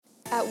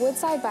At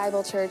Woodside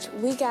Bible Church,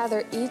 we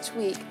gather each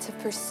week to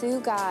pursue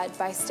God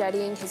by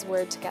studying His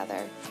Word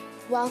together.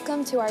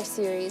 Welcome to our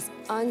series,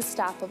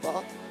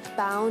 Unstoppable,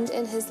 Bound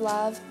in His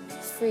Love,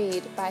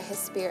 Freed by His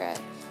Spirit,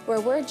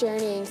 where we're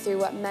journeying through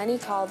what many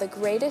call the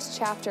greatest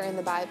chapter in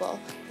the Bible,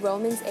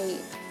 Romans 8,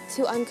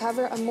 to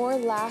uncover a more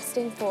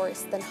lasting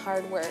force than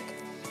hard work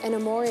and a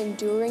more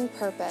enduring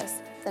purpose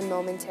than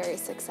momentary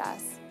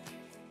success.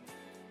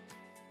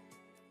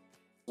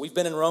 We've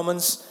been in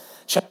Romans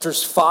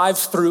chapters 5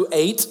 through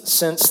 8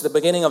 since the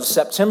beginning of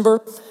September,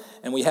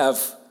 and we have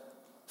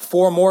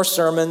 4 more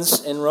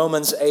sermons in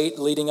Romans 8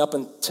 leading up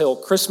until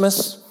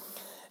Christmas.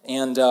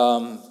 And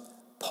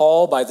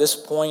Paul, by this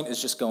point,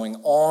 is just going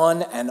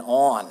on and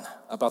on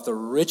about the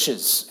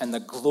riches and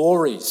the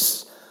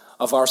glories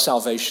of our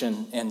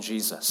salvation in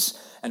Jesus.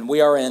 And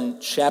we are in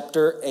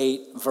chapter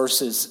 8,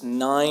 verses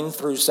 9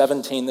 through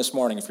 17 this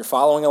morning. If you're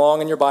following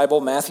along in your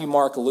Bible, Matthew,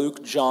 Mark,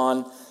 Luke,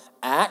 John,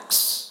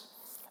 Acts,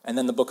 and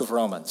then the book of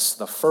Romans,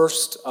 the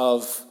first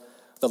of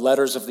the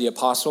letters of the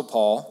Apostle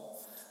Paul.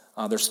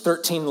 There's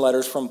 13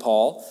 letters from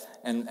Paul,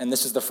 and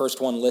this is the first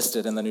one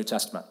listed in the New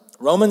Testament.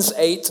 Romans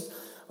 8,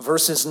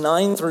 verses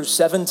 9 through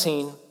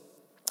 17.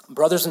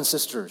 Brothers and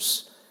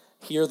sisters,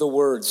 hear the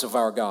words of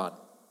our God.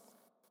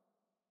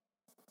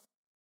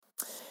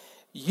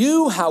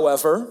 You,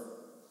 however,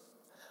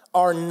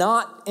 are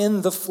not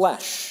in the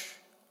flesh,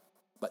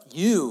 but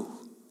you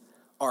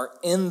are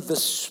in the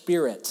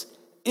Spirit,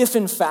 if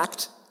in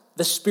fact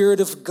the Spirit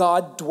of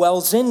God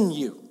dwells in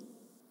you.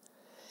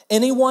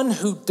 Anyone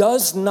who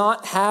does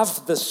not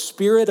have the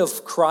Spirit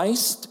of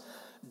Christ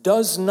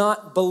does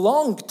not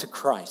belong to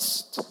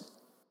Christ.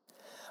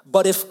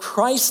 But if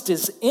Christ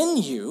is in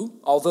you,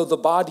 although the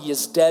body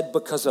is dead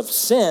because of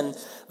sin,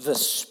 the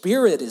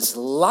Spirit is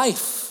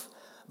life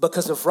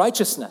because of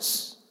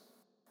righteousness.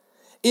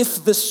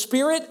 If the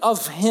Spirit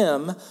of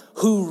Him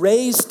who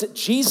raised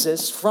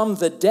Jesus from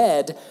the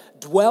dead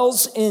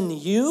dwells in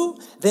you,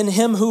 then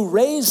Him who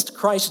raised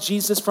Christ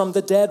Jesus from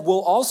the dead will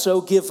also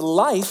give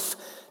life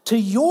to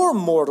your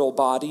mortal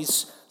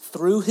bodies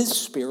through His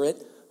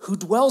Spirit who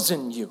dwells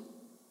in you.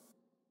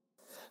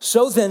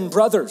 So then,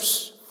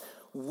 brothers,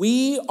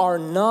 we are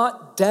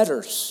not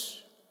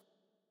debtors,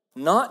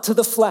 not to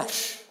the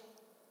flesh,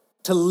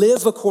 to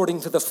live according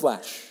to the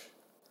flesh.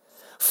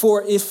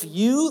 For if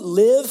you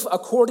live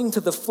according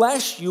to the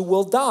flesh, you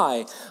will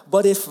die.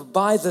 But if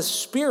by the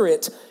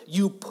Spirit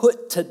you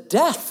put to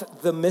death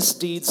the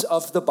misdeeds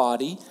of the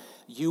body,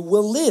 you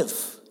will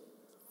live.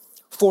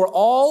 For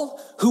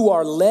all who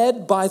are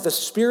led by the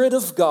Spirit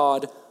of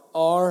God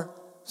are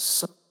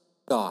sons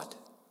of God.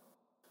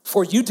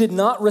 For you did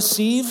not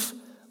receive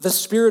the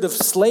spirit of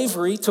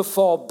slavery to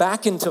fall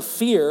back into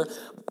fear,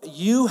 but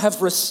you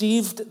have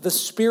received the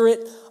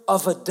Spirit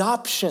of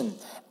adoption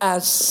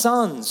as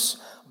sons,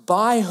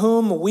 by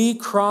whom we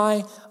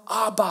cry,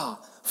 Abba,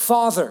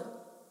 Father.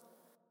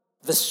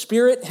 The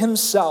Spirit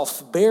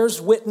Himself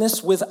bears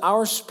witness with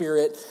our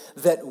spirit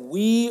that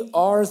we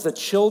are the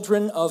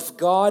children of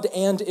God,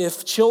 and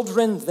if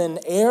children, then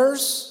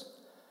heirs,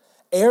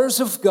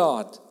 heirs of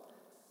God,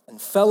 and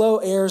fellow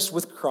heirs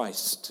with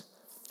Christ,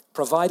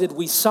 provided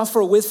we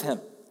suffer with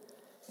Him,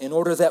 in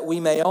order that we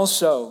may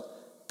also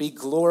be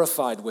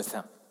glorified with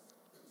Him.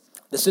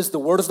 This is the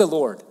word of the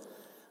Lord.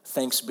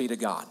 Thanks be to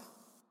God.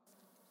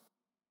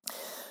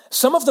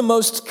 Some of the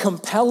most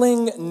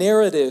compelling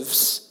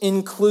narratives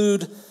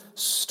include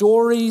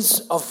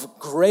stories of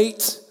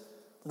great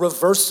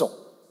reversal.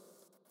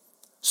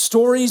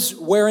 Stories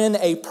wherein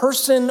a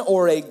person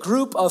or a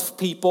group of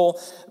people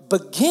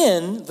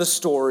begin the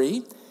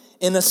story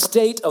in a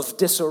state of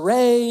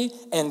disarray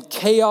and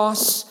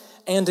chaos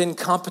and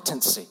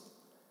incompetency.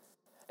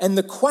 And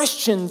the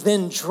question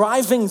then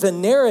driving the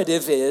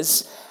narrative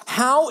is,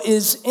 how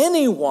is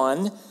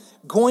anyone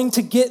going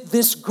to get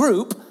this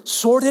group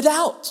sorted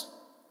out?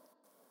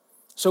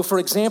 So, for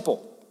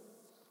example,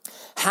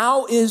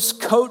 how is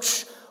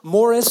Coach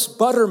Morris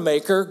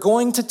Buttermaker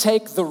going to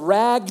take the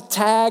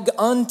ragtag,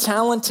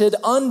 untalented,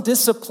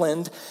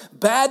 undisciplined,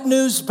 bad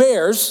news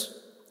Bears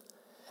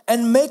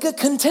and make a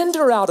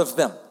contender out of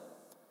them?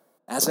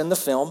 As in the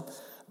film,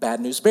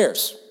 Bad News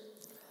Bears.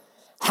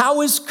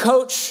 How is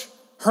Coach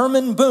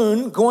Herman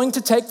Boone going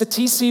to take the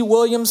T.C.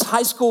 Williams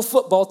high school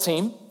football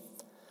team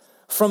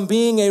from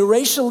being a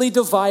racially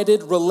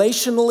divided,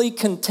 relationally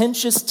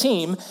contentious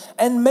team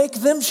and make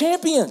them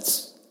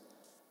champions?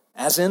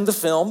 As in the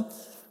film,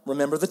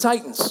 Remember the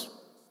Titans.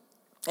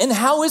 And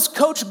how is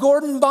Coach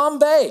Gordon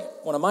Bombay,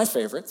 one of my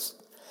favorites,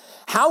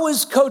 how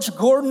is Coach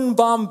Gordon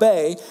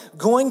Bombay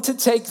going to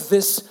take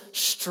this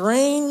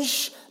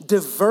strange,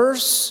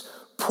 diverse,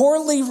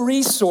 poorly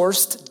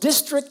resourced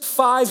District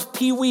 5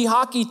 Pee Wee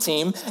hockey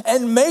team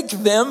and make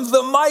them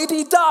the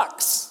Mighty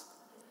Ducks?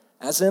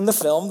 As in the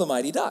film, The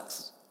Mighty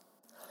Ducks.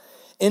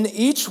 In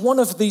each one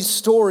of these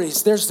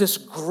stories, there's this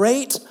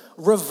great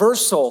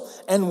reversal,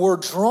 and we're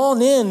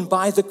drawn in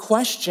by the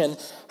question,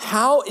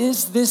 how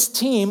is this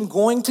team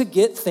going to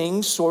get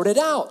things sorted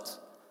out?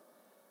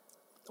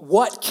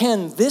 what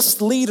can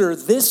this leader,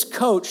 this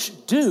coach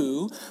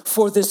do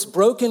for this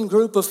broken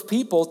group of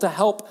people to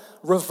help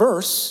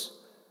reverse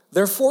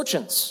their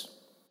fortunes?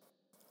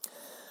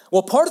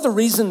 Well, part of the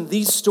reason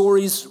these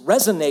stories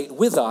resonate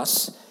with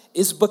us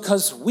is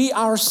because we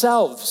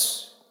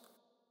ourselves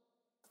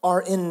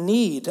are in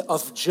need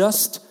of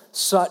just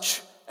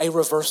such a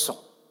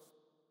reversal.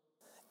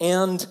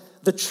 And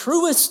the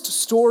truest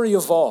story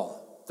of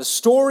all, the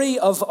story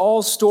of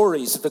all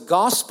stories, the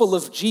gospel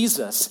of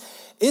Jesus,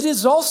 it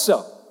is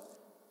also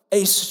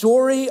a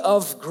story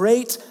of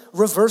great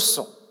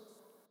reversal.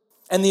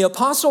 And the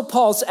Apostle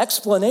Paul's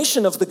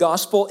explanation of the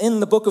gospel in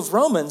the book of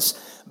Romans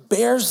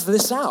bears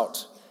this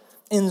out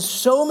in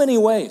so many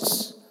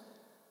ways.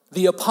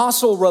 The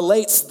apostle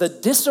relates the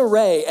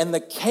disarray and the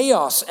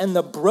chaos and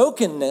the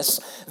brokenness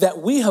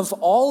that we have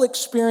all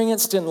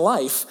experienced in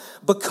life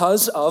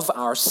because of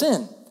our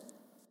sin.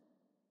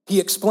 He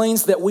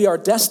explains that we are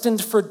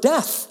destined for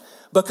death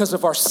because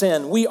of our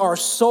sin. We are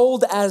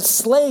sold as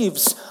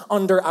slaves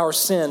under our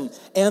sin,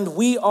 and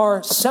we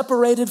are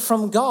separated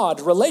from God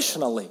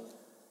relationally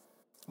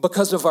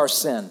because of our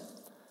sin.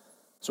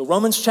 So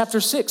Romans chapter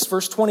 6,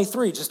 verse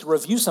 23, just to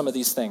review some of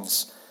these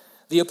things.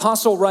 The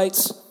apostle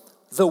writes,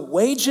 "The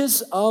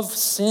wages of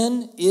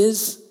sin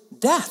is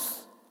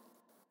death."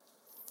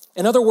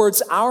 In other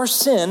words, our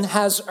sin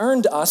has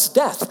earned us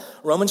death.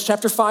 Romans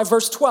chapter 5,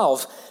 verse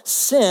 12.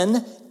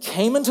 Sin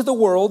came into the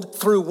world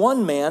through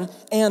one man,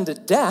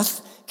 and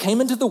death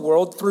came into the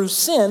world through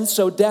sin,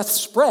 so death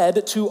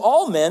spread to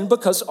all men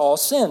because all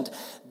sinned.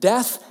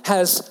 Death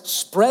has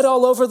spread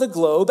all over the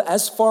globe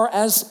as far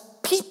as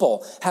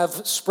people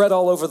have spread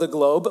all over the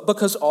globe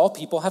because all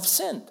people have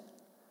sinned.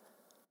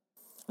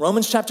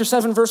 Romans chapter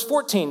 7, verse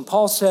 14,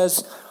 Paul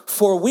says,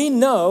 "For we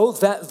know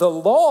that the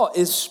law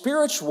is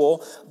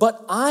spiritual,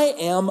 but I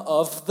am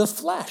of the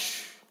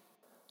flesh,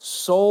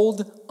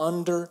 sold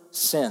under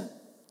sin."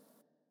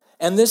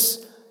 And this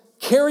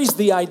carries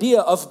the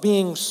idea of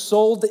being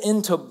sold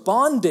into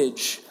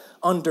bondage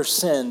under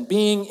sin,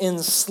 being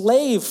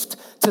enslaved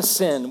to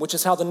sin, which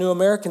is how the New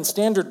American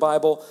Standard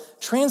Bible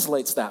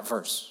translates that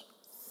verse.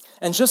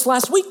 And just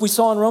last week, we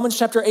saw in Romans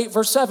chapter 8,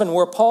 verse 7,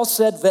 where Paul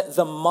said that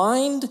the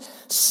mind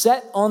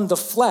set on the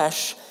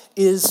flesh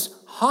is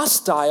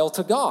hostile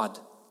to God.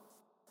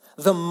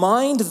 The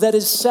mind that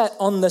is set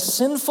on the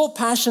sinful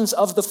passions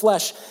of the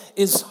flesh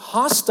is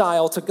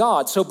hostile to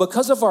God. So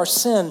because of our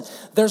sin,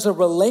 there's a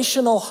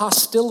relational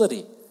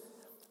hostility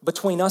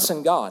between us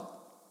and God.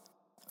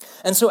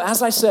 And so,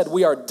 as I said,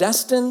 we are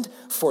destined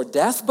for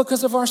death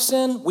because of our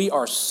sin. We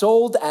are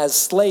sold as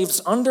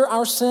slaves under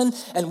our sin,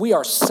 and we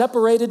are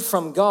separated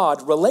from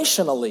God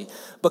relationally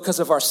because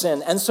of our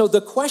sin. And so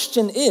the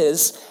question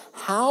is,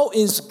 how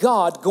is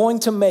God going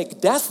to make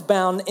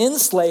death-bound,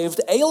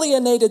 enslaved,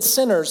 alienated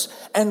sinners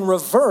and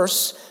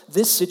reverse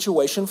this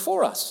situation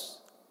for us?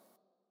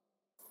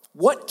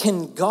 What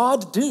can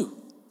God do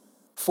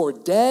for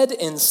dead,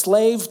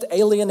 enslaved,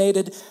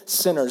 alienated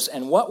sinners?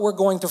 And what we're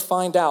going to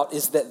find out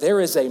is that there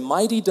is a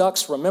Mighty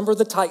Ducks, remember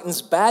the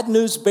Titans, bad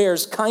news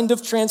bears kind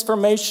of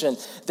transformation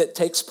that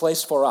takes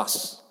place for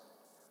us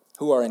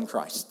who are in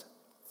Christ.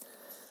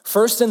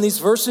 First, in these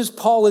verses,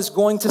 Paul is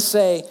going to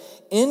say,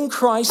 in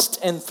Christ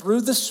and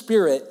through the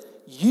Spirit,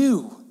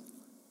 you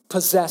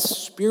possess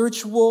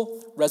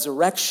spiritual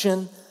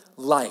resurrection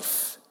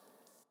life.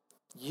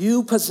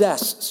 You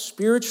possess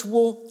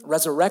spiritual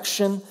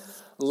resurrection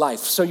life.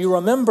 So you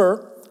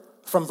remember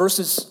from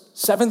verses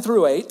 7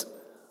 through 8,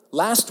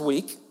 last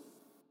week,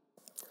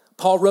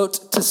 Paul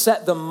wrote, to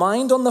set the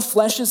mind on the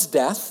flesh is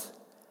death,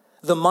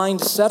 the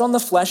mind set on the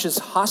flesh is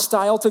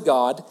hostile to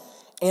God,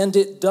 and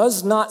it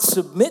does not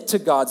submit to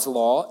God's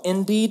law.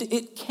 Indeed,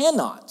 it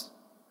cannot.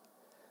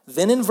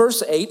 Then in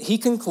verse 8, he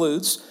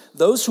concludes,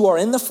 those who are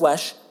in the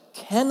flesh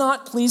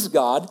cannot please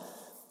God.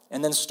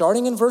 And then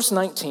starting in verse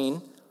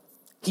 19,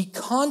 he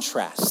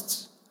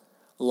contrasts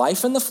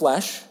life in the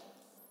flesh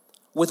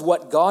with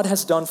what God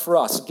has done for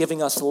us,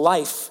 giving us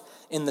life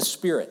in the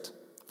Spirit.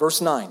 Verse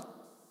 9,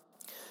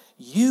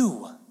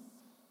 you,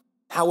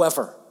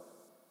 however,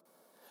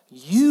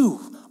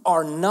 you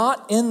are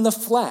not in the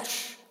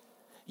flesh.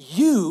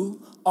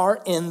 You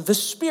are in the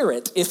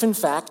Spirit, if in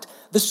fact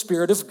the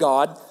Spirit of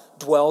God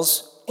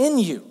dwells in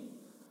you.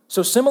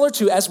 So similar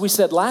to, as we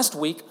said last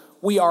week,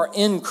 we are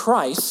in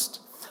Christ.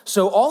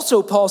 So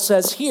also Paul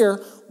says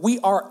here, we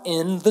are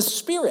in the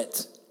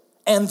Spirit.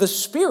 And the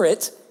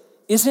Spirit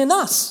is in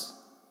us.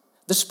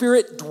 The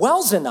Spirit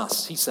dwells in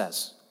us, he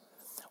says.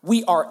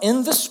 We are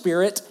in the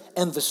Spirit,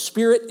 and the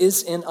Spirit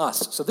is in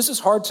us. So this is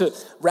hard to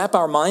wrap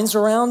our minds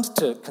around,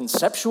 to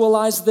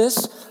conceptualize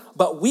this,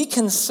 but we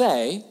can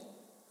say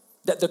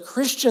that the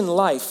Christian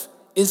life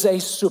is a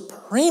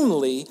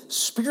supremely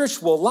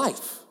spiritual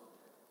life.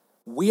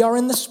 We are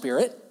in the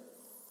Spirit,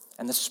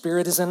 and the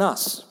Spirit is in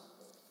us.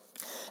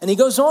 And he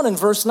goes on in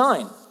verse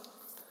 9,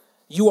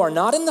 you are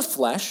not in the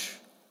flesh,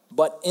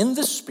 but in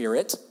the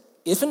Spirit,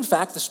 if in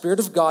fact the Spirit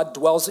of God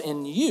dwells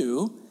in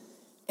you.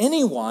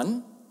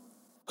 Anyone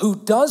who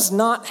does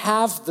not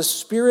have the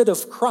Spirit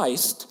of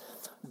Christ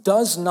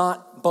does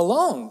not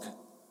belong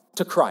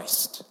to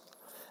Christ.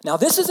 Now,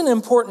 this is an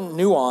important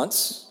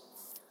nuance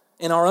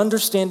in our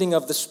understanding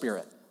of the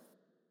Spirit.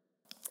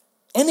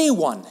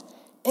 Anyone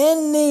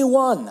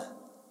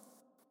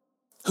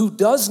who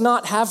does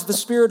not have the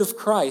Spirit of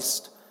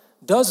Christ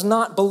does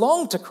not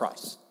belong to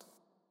Christ.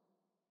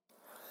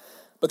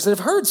 Because I've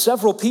heard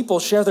several people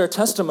share their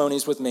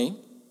testimonies with me,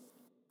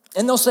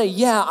 and they'll say,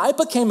 yeah, I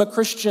became a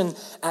Christian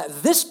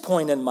at this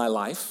point in my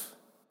life,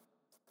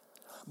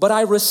 but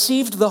I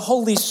received the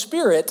Holy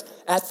Spirit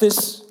at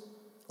this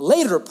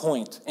later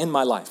point in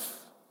my life.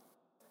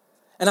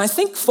 And I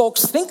think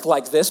folks think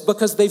like this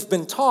because they've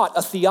been taught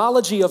a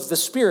theology of the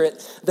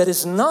Spirit that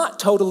is not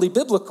totally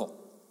biblical.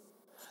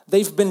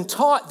 They've been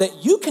taught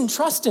that you can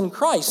trust in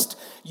Christ,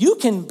 you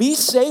can be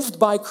saved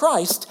by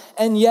Christ,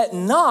 and yet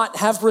not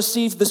have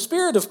received the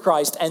Spirit of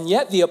Christ. And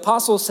yet the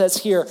apostle says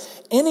here,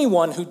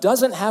 anyone who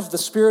doesn't have the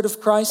Spirit of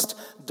Christ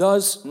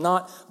does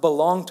not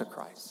belong to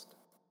Christ.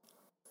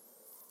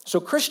 So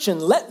Christian,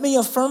 let me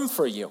affirm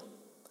for you,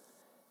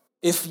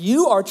 if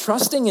you are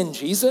trusting in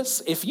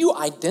Jesus, if you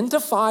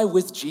identify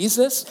with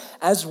Jesus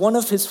as one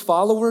of his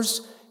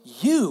followers,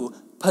 you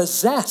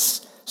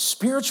possess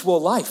spiritual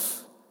life.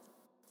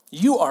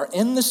 You are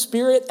in the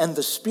Spirit, and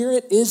the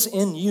Spirit is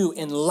in you,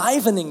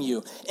 enlivening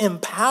you,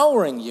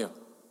 empowering you.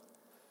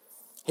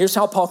 Here's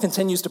how Paul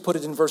continues to put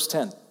it in verse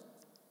 10.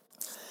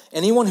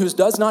 Anyone who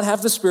does not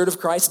have the Spirit of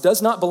Christ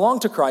does not belong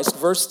to Christ,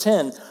 verse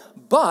 10.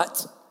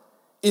 But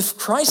if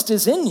Christ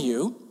is in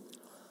you,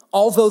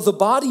 although the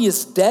body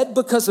is dead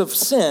because of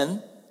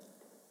sin,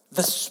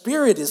 the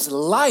Spirit is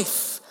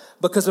life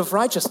because of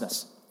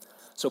righteousness.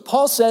 So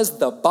Paul says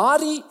the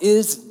body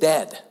is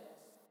dead.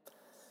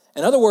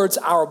 In other words,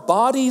 our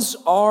bodies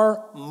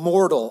are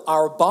mortal.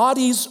 Our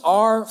bodies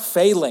are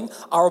failing.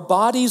 Our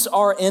bodies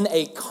are in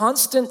a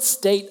constant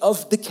state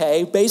of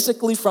decay,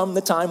 basically from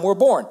the time we're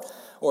born,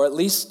 or at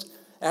least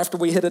after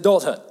we hit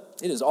adulthood.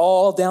 It is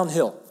all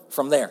downhill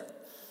from there.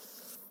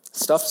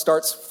 Stuff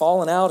starts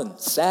falling out and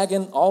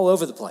sagging all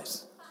over the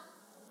place.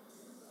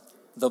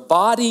 The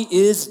body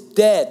is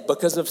dead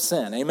because of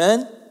sin.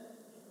 Amen?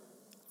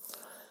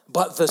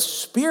 But the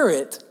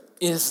Spirit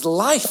is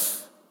life.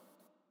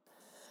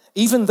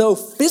 Even though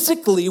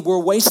physically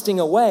we're wasting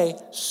away,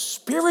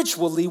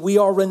 spiritually we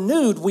are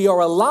renewed, we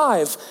are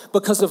alive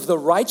because of the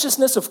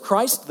righteousness of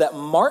Christ that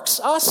marks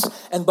us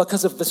and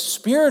because of the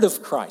Spirit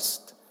of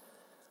Christ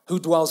who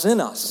dwells in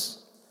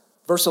us.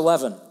 Verse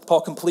 11,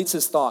 Paul completes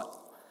his thought.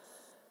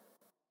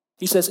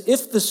 He says,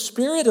 if the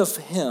Spirit of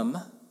him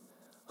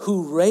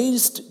who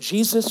raised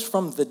Jesus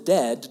from the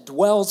dead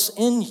dwells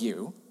in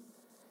you,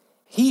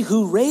 he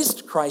who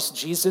raised Christ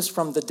Jesus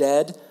from the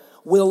dead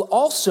will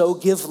also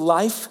give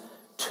life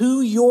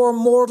to your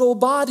mortal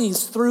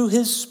bodies through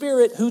his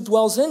Spirit who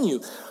dwells in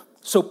you.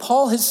 So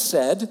Paul has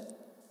said,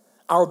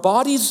 our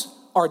bodies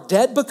are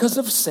dead because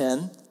of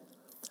sin,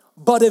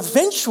 but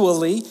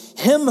eventually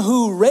him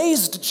who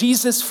raised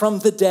Jesus from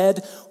the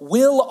dead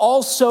will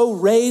also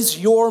raise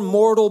your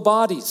mortal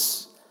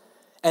bodies.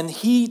 And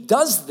he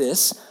does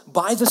this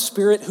by the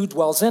Spirit who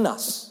dwells in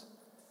us.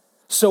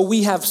 So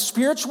we have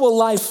spiritual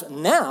life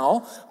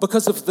now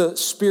because of the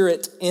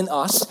Spirit in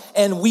us,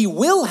 and we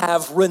will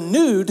have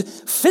renewed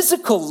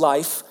physical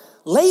life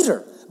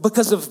later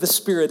because of the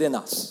Spirit in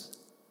us.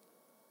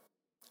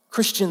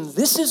 Christian,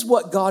 this is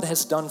what God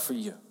has done for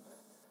you.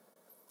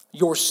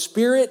 Your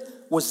spirit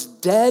was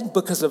dead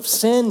because of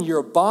sin.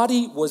 Your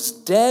body was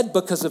dead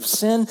because of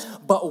sin.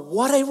 But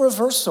what a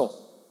reversal.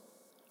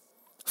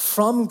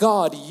 From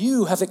God,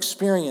 you have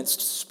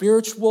experienced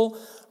spiritual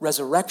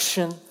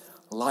resurrection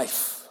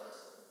life.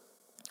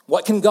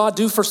 What can God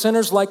do for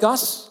sinners like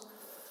us?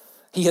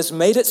 He has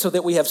made it so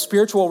that we have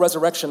spiritual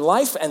resurrection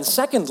life. And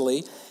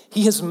secondly,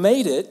 he has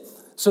made it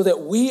so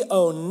that we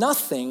owe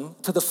nothing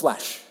to the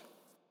flesh.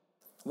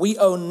 We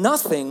owe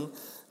nothing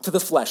to the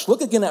flesh.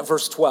 Look again at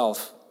verse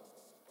 12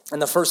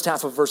 and the first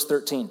half of verse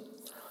 13.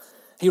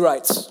 He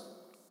writes,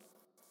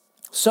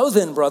 so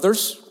then,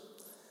 brothers,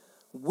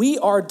 we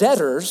are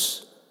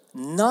debtors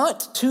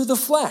not to the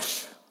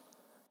flesh,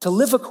 to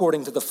live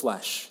according to the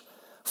flesh.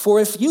 For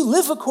if you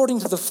live according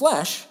to the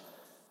flesh,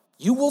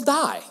 you will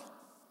die.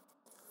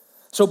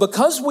 So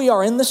because we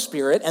are in the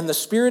Spirit and the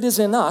Spirit is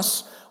in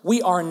us,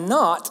 we are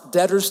not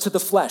debtors to the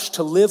flesh,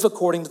 to live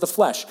according to the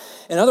flesh.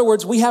 In other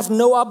words, we have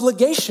no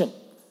obligation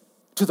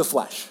to the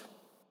flesh.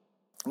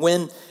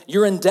 When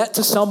you're in debt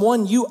to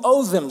someone, you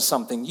owe them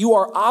something. You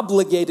are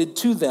obligated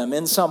to them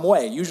in some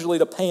way, usually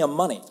to pay them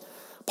money.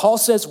 Paul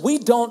says we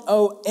don't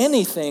owe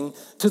anything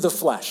to the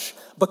flesh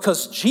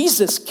because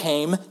Jesus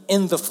came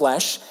in the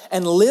flesh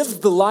and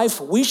lived the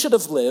life we should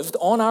have lived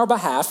on our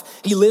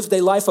behalf. He lived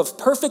a life of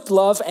perfect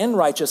love and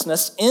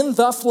righteousness in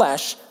the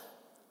flesh.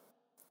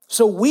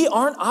 So we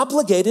aren't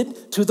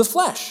obligated to the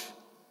flesh.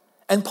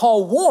 And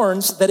Paul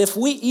warns that if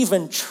we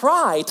even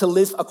try to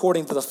live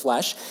according to the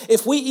flesh,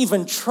 if we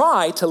even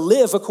try to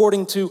live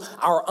according to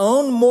our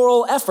own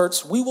moral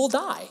efforts, we will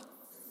die.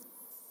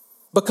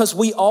 Because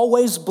we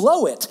always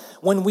blow it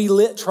when we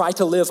try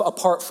to live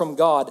apart from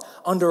God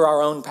under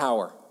our own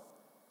power.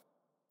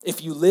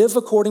 If you live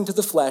according to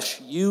the flesh,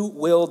 you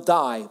will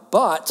die.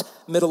 But,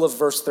 middle of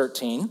verse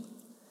 13,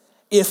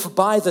 If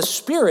by the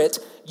Spirit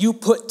you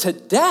put to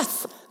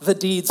death the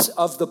deeds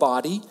of the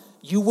body,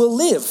 you will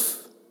live.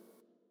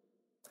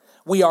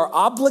 We are not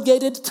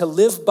obligated to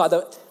live by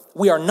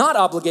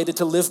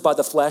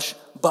the flesh,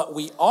 but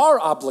we are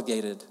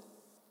obligated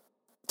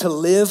to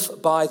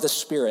live by the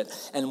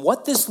Spirit. And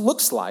what this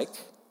looks like,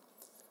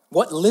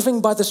 what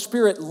living by the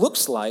Spirit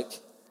looks like,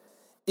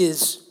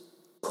 is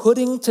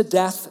putting to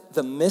death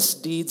the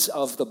misdeeds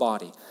of the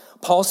body.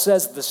 Paul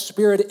says the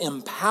Spirit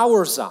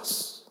empowers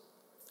us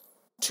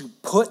to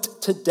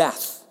put to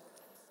death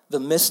the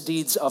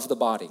misdeeds of the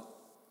body.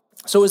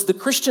 So is the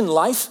Christian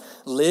life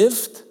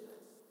lived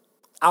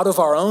out of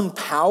our own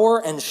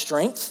power and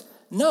strength?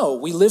 No,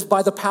 we live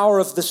by the power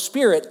of the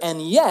Spirit,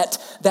 and yet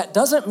that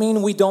doesn't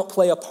mean we don't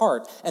play a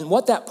part. And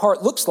what that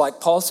part looks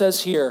like, Paul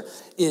says here,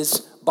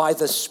 is by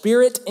the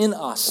Spirit in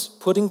us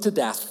putting to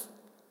death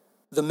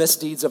the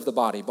misdeeds of the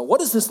body. But what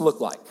does this look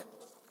like?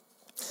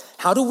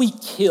 How do we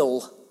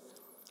kill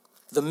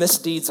the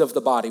misdeeds of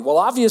the body? Well,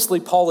 obviously,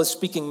 Paul is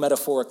speaking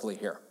metaphorically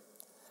here.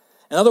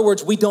 In other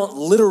words, we don't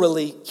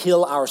literally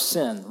kill our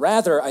sin.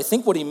 Rather, I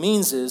think what he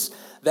means is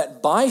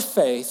that by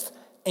faith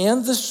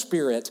and the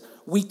Spirit,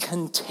 we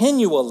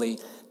continually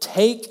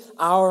take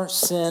our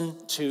sin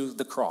to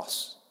the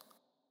cross.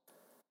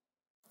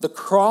 The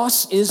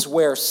cross is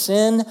where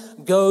sin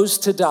goes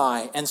to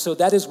die, and so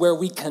that is where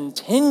we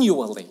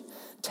continually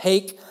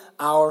take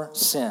our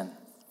sin.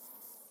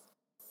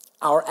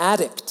 Our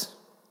addict,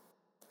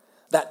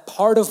 that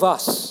part of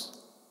us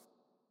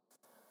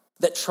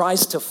that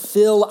tries to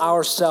fill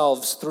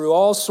ourselves through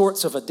all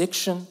sorts of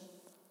addiction,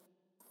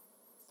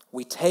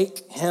 we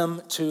take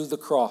him to the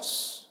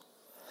cross.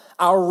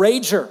 Our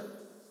rager,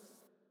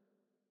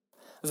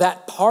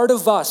 that part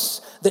of us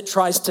that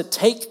tries to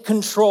take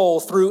control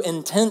through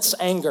intense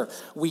anger,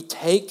 we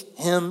take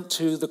him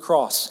to the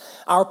cross.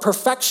 Our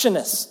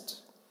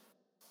perfectionist,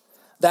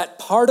 that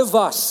part of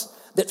us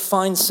that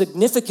finds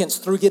significance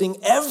through getting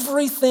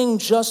everything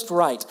just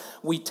right,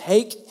 we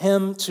take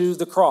him to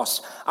the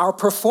cross. Our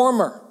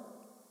performer,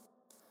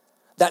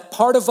 that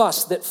part of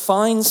us that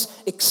finds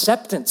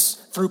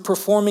acceptance through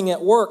performing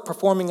at work,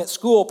 performing at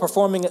school,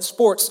 performing at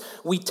sports,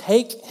 we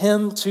take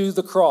him to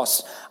the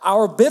cross.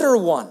 Our bitter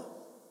one,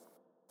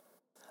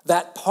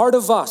 that part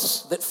of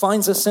us that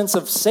finds a sense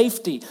of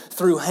safety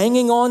through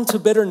hanging on to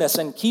bitterness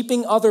and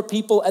keeping other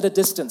people at a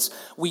distance,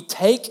 we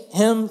take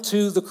him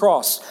to the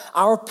cross.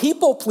 Our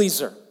people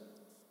pleaser,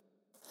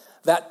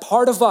 that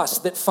part of us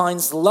that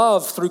finds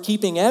love through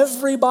keeping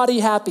everybody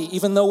happy,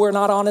 even though we're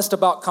not honest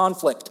about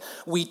conflict,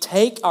 we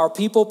take our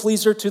people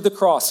pleaser to the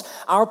cross.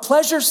 Our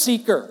pleasure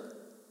seeker,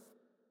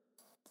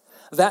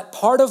 that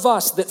part of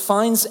us that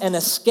finds an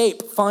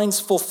escape, finds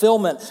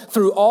fulfillment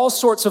through all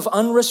sorts of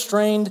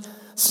unrestrained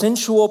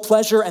sensual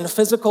pleasure and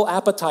physical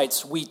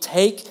appetites, we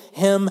take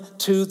him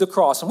to the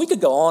cross. And we could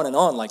go on and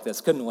on like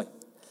this, couldn't we?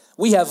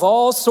 We have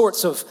all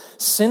sorts of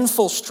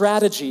sinful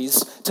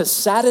strategies to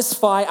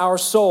satisfy our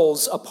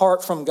souls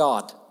apart from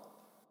God.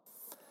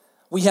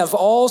 We have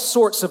all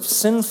sorts of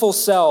sinful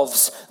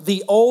selves,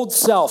 the old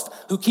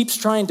self who keeps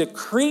trying to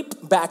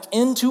creep back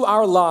into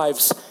our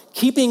lives,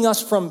 keeping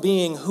us from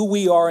being who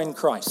we are in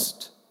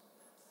Christ.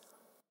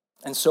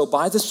 And so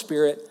by the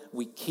Spirit,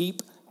 we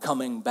keep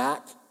coming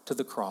back to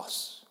the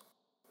cross.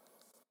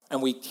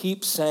 And we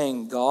keep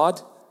saying,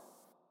 God,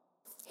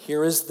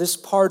 here is this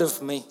part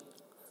of me.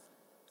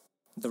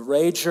 The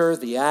rager,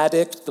 the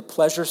addict, the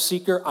pleasure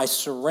seeker, I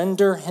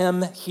surrender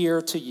him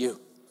here to you.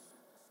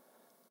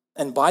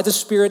 And by the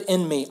Spirit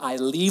in me, I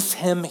leave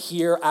him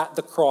here at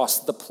the cross,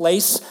 the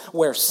place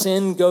where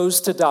sin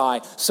goes to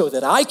die, so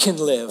that I can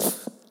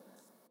live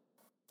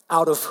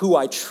out of who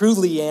I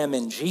truly am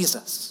in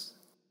Jesus.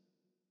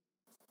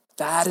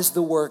 That is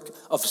the work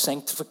of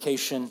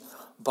sanctification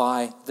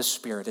by the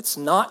Spirit. It's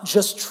not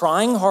just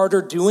trying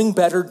harder, doing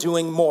better,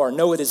 doing more.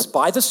 No, it is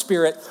by the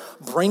Spirit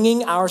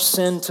bringing our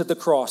sin to the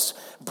cross,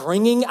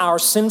 bringing our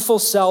sinful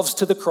selves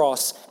to the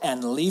cross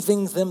and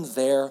leaving them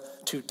there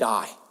to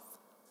die,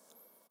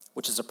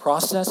 which is a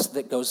process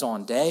that goes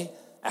on day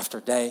after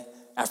day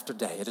after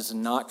day. It is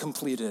not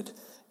completed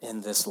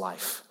in this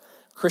life.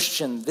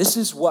 Christian, this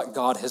is what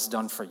God has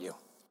done for you.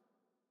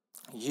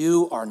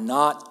 You are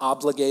not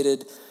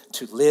obligated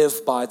to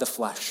live by the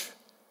flesh.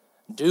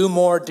 Do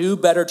more, do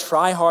better,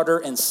 try harder.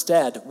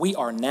 Instead, we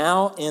are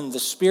now in the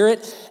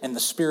Spirit, and the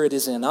Spirit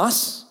is in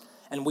us,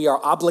 and we are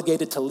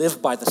obligated to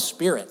live by the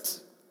Spirit,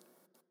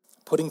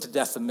 putting to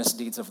death the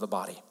misdeeds of the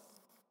body.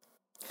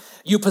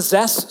 You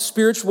possess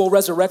spiritual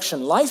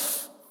resurrection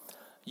life.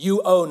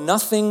 You owe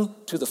nothing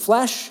to the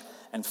flesh.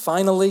 And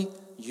finally,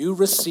 you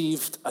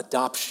received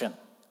adoption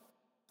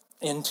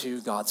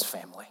into God's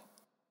family.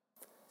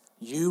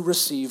 You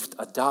received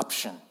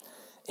adoption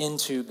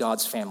into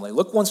God's family.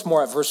 Look once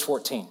more at verse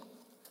 14.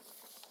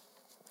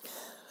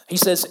 He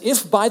says,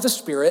 if by the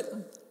Spirit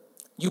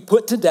you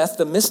put to death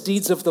the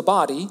misdeeds of the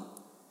body,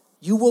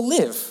 you will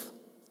live.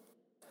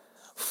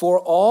 For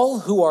all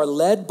who are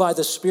led by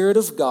the Spirit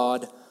of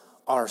God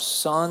are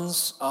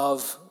sons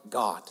of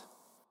God.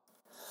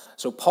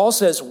 So Paul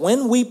says,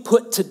 when we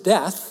put to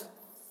death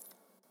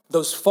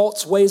those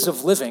false ways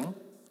of living,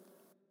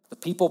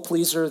 people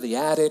pleaser, the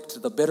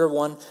addict, the bitter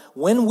one,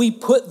 when we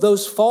put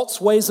those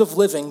false ways of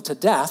living to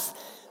death,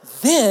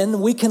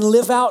 then we can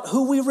live out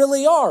who we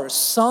really are,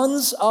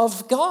 sons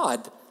of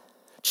God,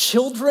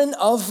 children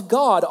of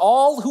God.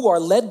 All who are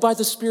led by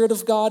the Spirit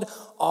of God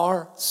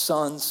are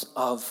sons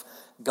of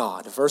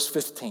God. Verse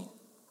 15,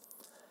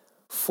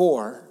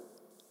 for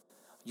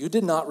you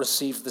did not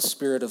receive the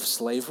spirit of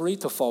slavery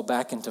to fall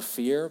back into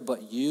fear,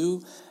 but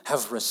you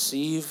have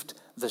received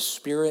the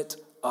spirit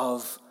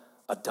of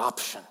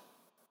adoption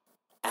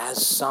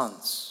as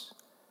sons.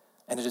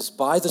 And it is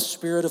by the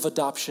spirit of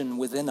adoption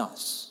within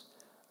us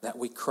that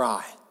we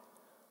cry,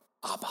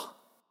 Abba,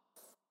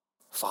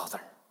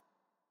 Father.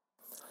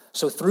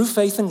 So through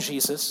faith in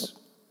Jesus,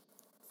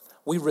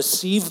 we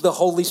receive the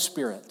Holy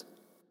Spirit.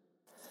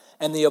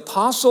 And the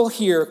apostle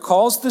here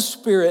calls the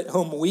Spirit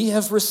whom we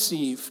have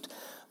received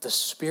the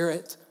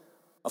spirit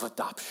of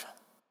adoption.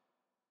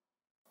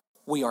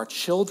 We are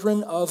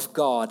children of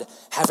God,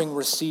 having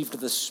received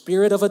the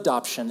spirit of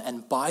adoption,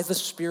 and by the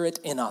Spirit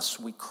in us,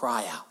 we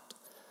cry out,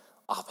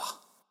 Abba,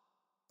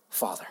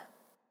 Father.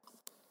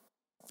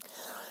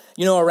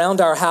 You know,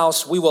 around our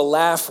house, we will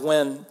laugh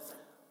when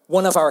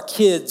one of our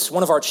kids,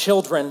 one of our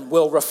children,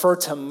 will refer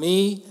to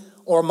me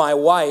or my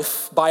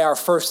wife by our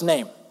first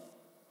name.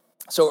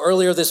 So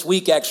earlier this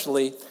week,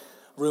 actually,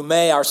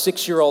 Rumay, our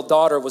 6-year-old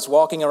daughter, was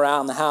walking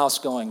around the house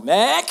going,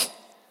 Meg,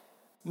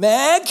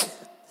 Meg.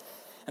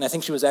 And I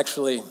think she was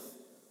actually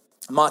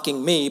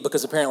mocking me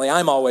because apparently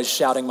I'm always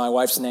shouting my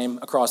wife's name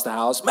across the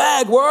house.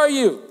 Meg, where are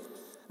you?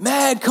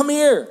 Meg, come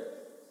here.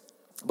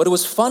 But it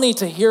was funny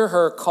to hear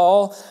her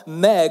call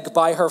Meg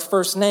by her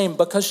first name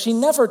because she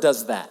never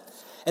does that.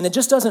 And it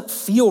just doesn't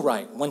feel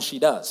right when she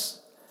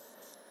does.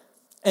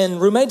 And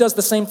Rumay does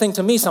the same thing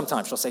to me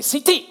sometimes. She'll say,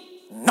 CT,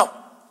 no.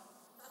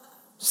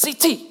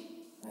 CT,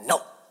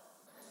 no.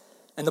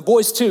 And the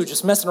boys too,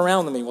 just messing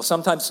around with me, will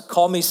sometimes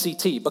call me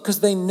CT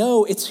because they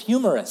know it's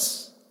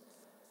humorous.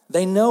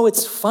 They know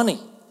it's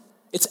funny.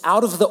 It's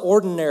out of the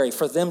ordinary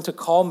for them to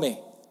call me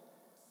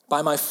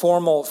by my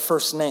formal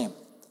first name.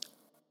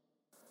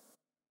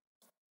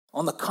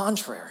 On the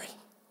contrary,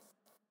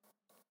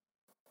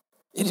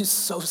 it is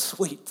so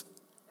sweet.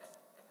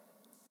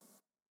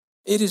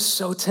 It is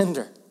so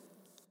tender.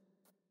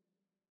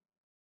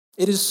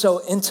 It is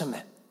so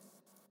intimate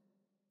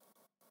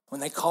when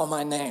they call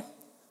my name,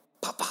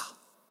 Papa,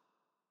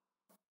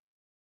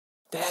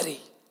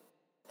 Daddy.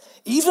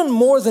 Even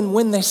more than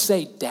when they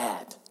say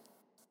Dad.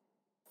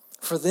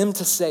 For them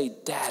to say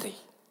Daddy,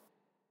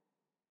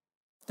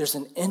 there's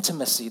an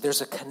intimacy,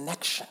 there's a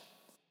connection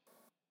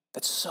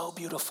that's so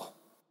beautiful.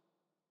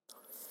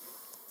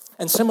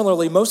 And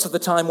similarly, most of the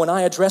time when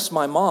I address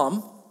my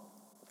mom,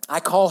 I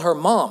call her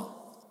Mom.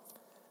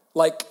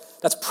 Like,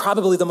 that's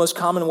probably the most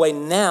common way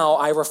now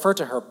I refer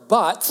to her.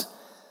 But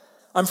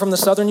I'm from the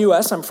southern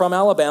U.S., I'm from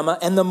Alabama,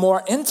 and the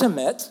more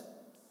intimate,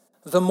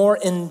 the more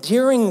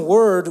endearing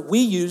word we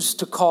use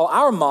to call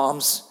our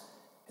moms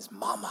is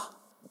Mama.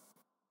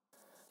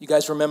 You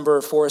guys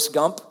remember Forrest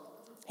Gump?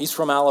 He's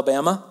from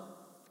Alabama,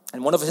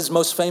 and one of his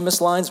most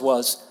famous lines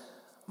was,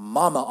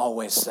 Mama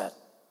always said,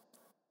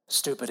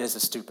 stupid is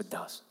as stupid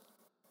does.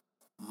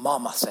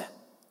 Mama said.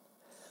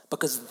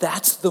 Because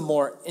that's the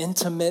more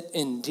intimate,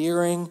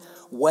 endearing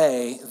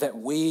way that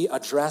we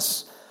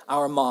address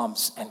our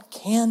moms. And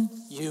can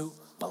you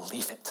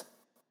believe it?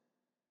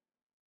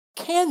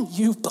 Can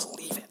you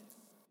believe it?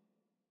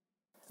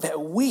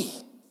 That we,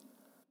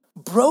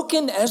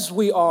 broken as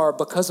we are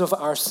because of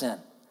our sin,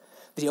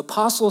 the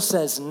apostle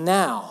says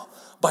now,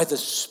 by the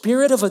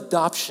spirit of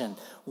adoption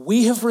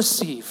we have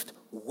received,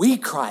 we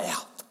cry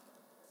out,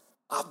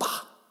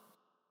 Abba,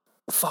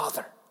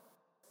 Father.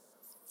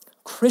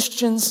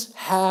 Christians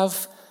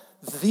have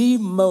the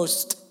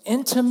most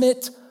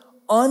intimate,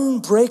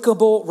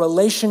 unbreakable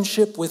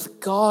relationship with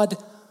God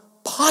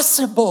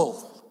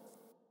possible.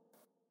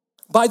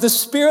 By the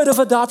spirit of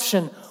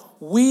adoption,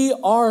 we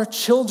are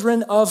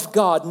children of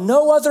God.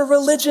 No other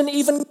religion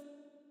even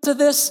to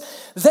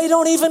this. They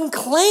don't even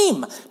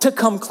claim to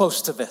come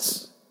close to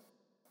this.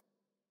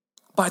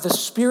 By the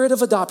spirit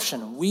of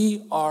adoption,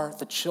 we are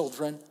the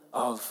children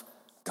of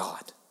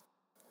God.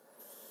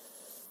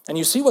 And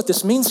you see what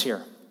this means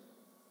here.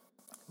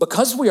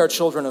 Because we are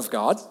children of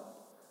God,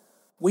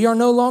 we are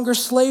no longer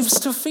slaves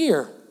to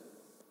fear.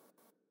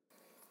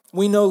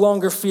 We no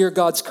longer fear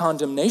God's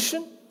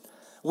condemnation.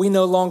 We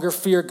no longer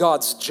fear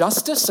God's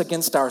justice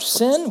against our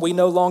sin. We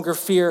no longer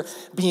fear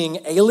being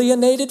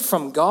alienated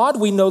from God.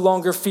 We no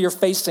longer fear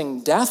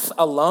facing death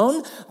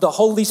alone. The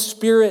Holy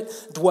Spirit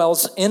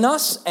dwells in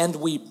us, and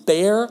we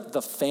bear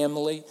the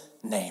family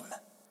name,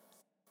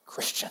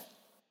 Christian.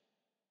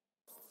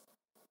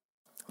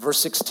 Verse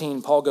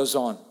 16, Paul goes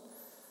on.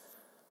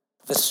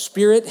 The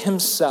Spirit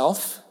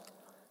himself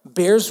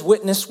bears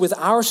witness with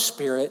our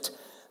spirit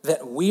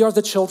that we are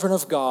the children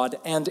of God,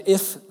 and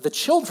if the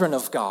children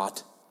of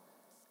God,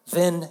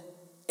 then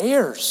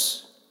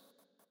heirs,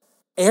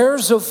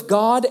 heirs of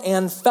God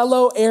and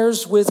fellow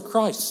heirs with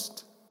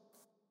Christ.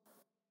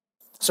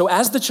 So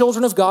as the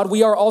children of God,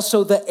 we are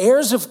also the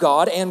heirs of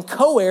God and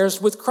co-heirs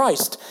with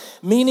Christ,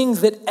 meaning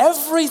that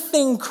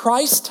everything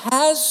Christ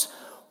has,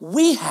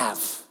 we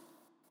have.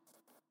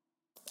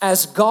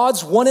 As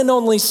God's one and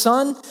only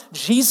Son,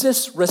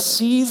 Jesus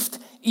received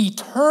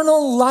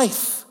eternal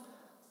life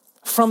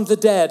from the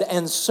dead,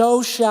 and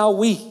so shall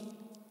we.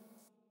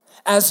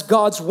 As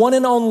God's one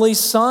and only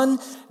Son,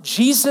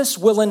 Jesus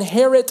will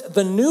inherit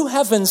the new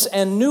heavens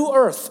and new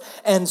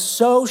earth, and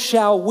so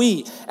shall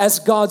we. As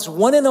God's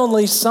one and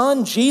only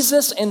Son,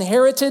 Jesus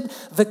inherited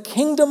the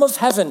kingdom of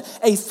heaven,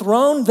 a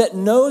throne that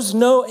knows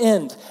no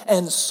end,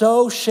 and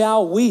so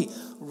shall we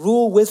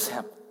rule with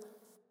him.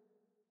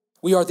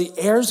 We are the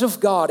heirs of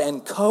God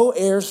and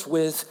co-heirs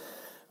with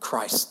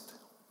Christ.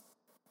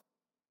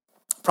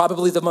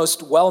 Probably the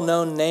most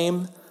well-known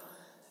name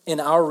in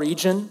our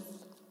region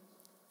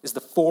is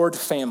the Ford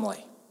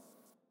family.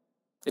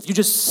 If you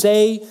just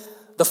say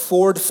the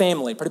Ford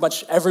family, pretty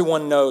much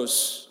everyone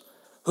knows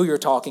who you're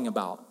talking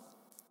about.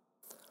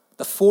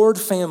 The Ford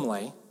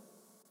family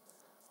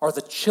are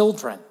the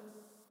children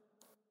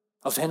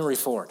of Henry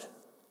Ford.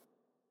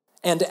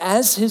 And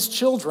as his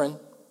children,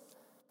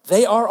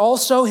 they are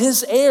also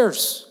his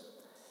heirs,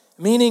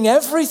 meaning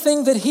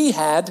everything that he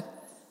had,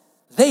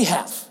 they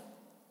have.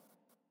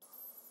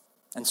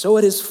 And so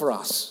it is for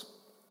us.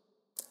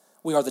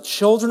 We are the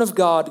children of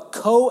God,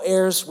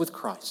 co-heirs with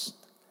Christ.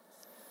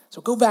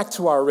 So go back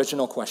to our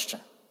original question.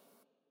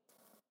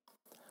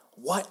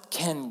 What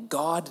can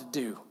God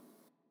do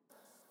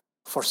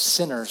for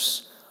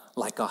sinners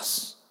like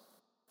us?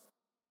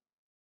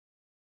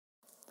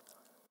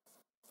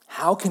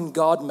 How can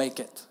God make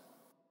it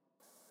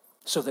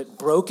so that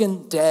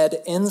broken,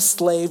 dead,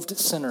 enslaved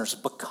sinners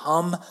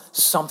become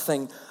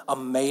something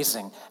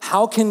amazing?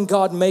 How can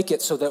God make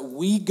it so that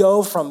we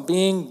go from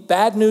being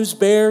bad news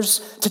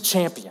bears to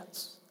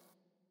champions?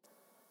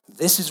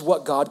 This is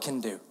what God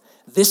can do.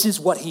 This is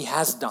what he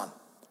has done.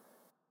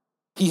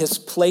 He has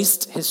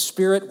placed his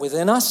Spirit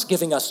within us,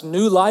 giving us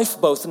new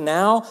life both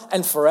now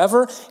and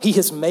forever. He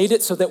has made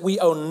it so that we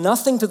owe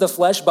nothing to the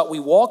flesh, but we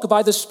walk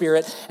by the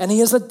Spirit, and he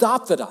has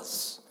adopted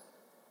us,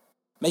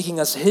 making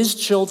us his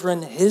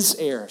children, his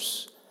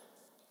heirs.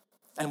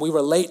 And we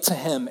relate to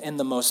him in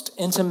the most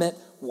intimate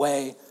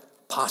way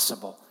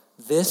possible.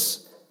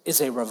 This is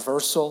a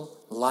reversal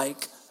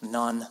like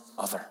none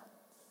other.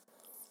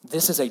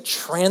 This is a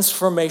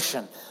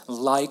transformation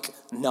like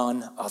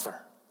none other.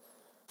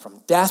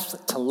 From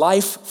death to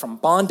life, from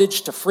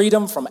bondage to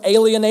freedom, from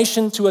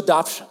alienation to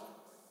adoption.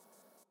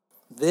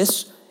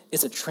 This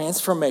is a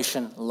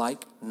transformation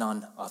like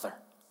none other.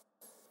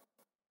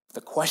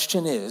 The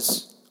question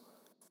is,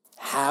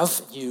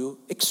 have you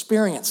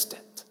experienced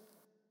it?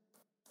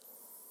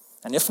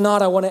 And if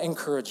not, I want to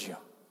encourage you.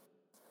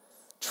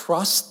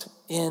 Trust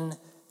in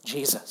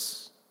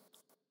Jesus.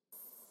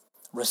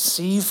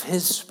 Receive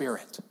his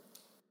Spirit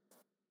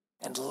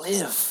and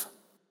live.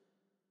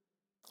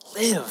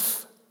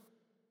 Live.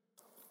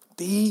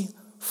 Be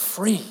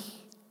free.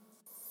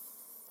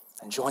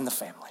 And join the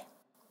family.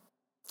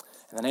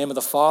 In the name of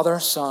the Father,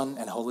 Son,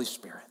 and Holy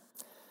Spirit.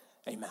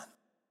 Amen.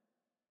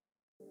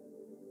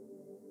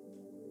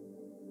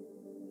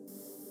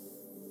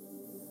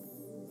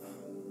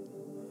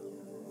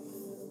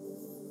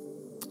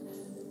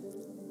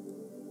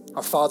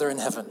 Our Father in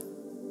heaven,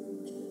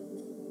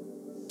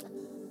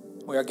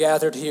 we are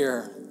gathered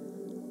here,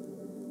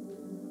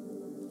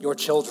 your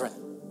children,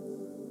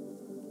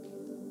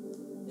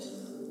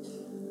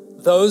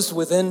 those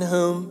within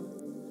whom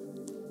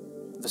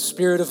the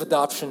Spirit of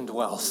adoption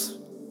dwells.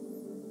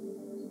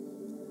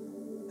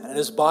 And it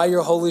is by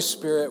your Holy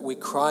Spirit we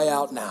cry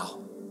out now,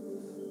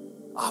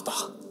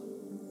 Abba,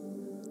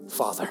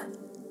 Father.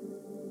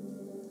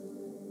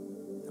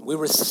 And we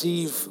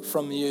receive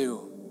from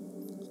you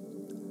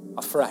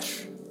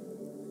afresh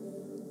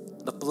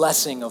the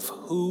blessing of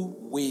who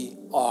we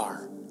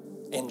are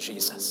in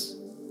Jesus.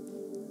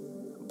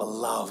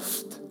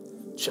 Beloved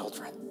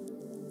children,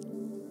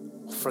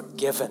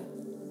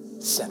 forgiven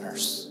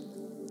sinners,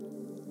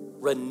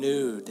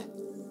 renewed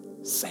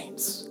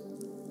saints.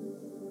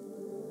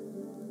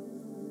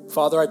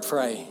 Father, I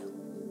pray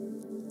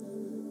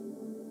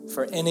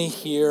for any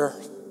here,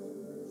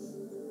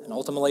 and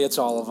ultimately it's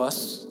all of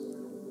us.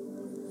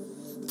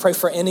 Pray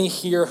for any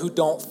here who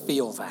don't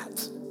feel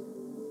that.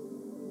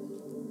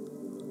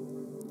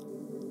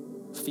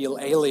 Feel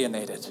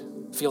alienated,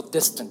 feel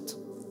distant,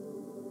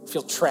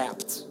 feel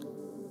trapped.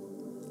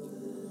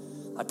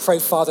 I pray,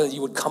 Father, that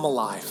you would come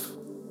alive,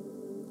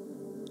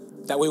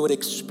 that we would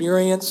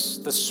experience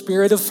the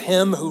Spirit of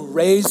him who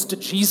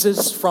raised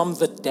Jesus from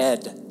the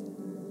dead.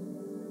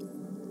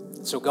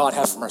 So God,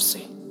 have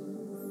mercy.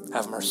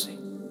 Have mercy.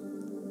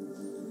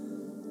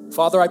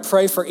 Father, I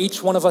pray for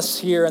each one of us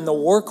here and the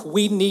work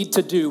we need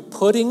to do,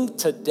 putting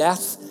to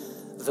death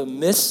the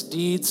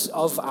misdeeds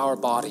of our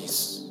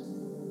bodies.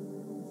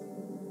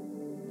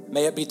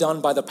 May it be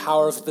done by the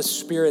power of the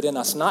Spirit in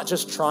us, not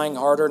just trying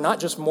harder, not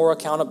just more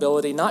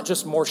accountability, not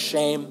just more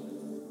shame,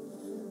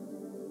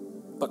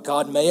 but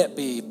God, may it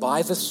be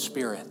by the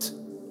Spirit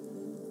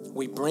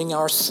we bring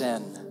our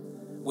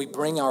sin we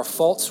bring our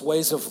false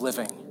ways of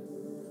living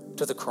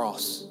to the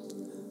cross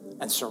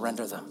and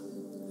surrender them.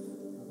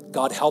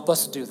 God, help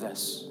us do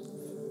this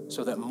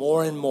so that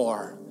more and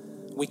more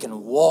we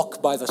can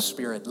walk by the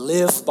Spirit,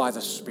 live by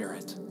the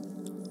Spirit.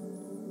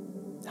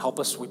 Help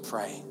us, we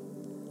pray.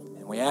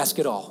 And we ask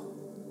it all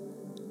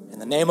in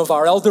the name of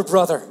our elder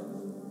brother,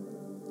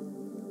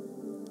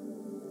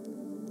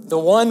 the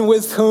one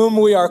with whom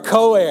we are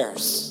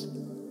co-heirs.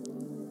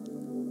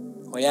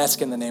 We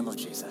ask in the name of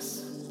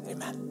Jesus.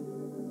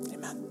 Amen.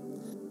 Amen.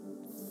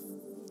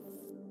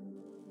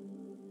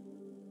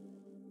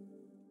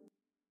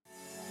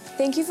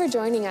 Thank you for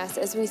joining us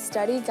as we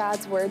study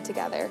God's Word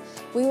together.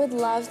 We would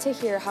love to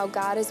hear how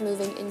God is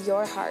moving in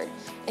your heart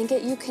and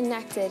get you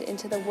connected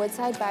into the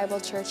Woodside Bible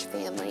Church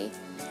family.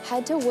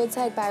 Head to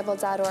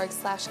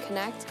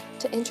woodsidebible.org/connect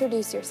to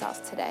introduce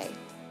yourself today.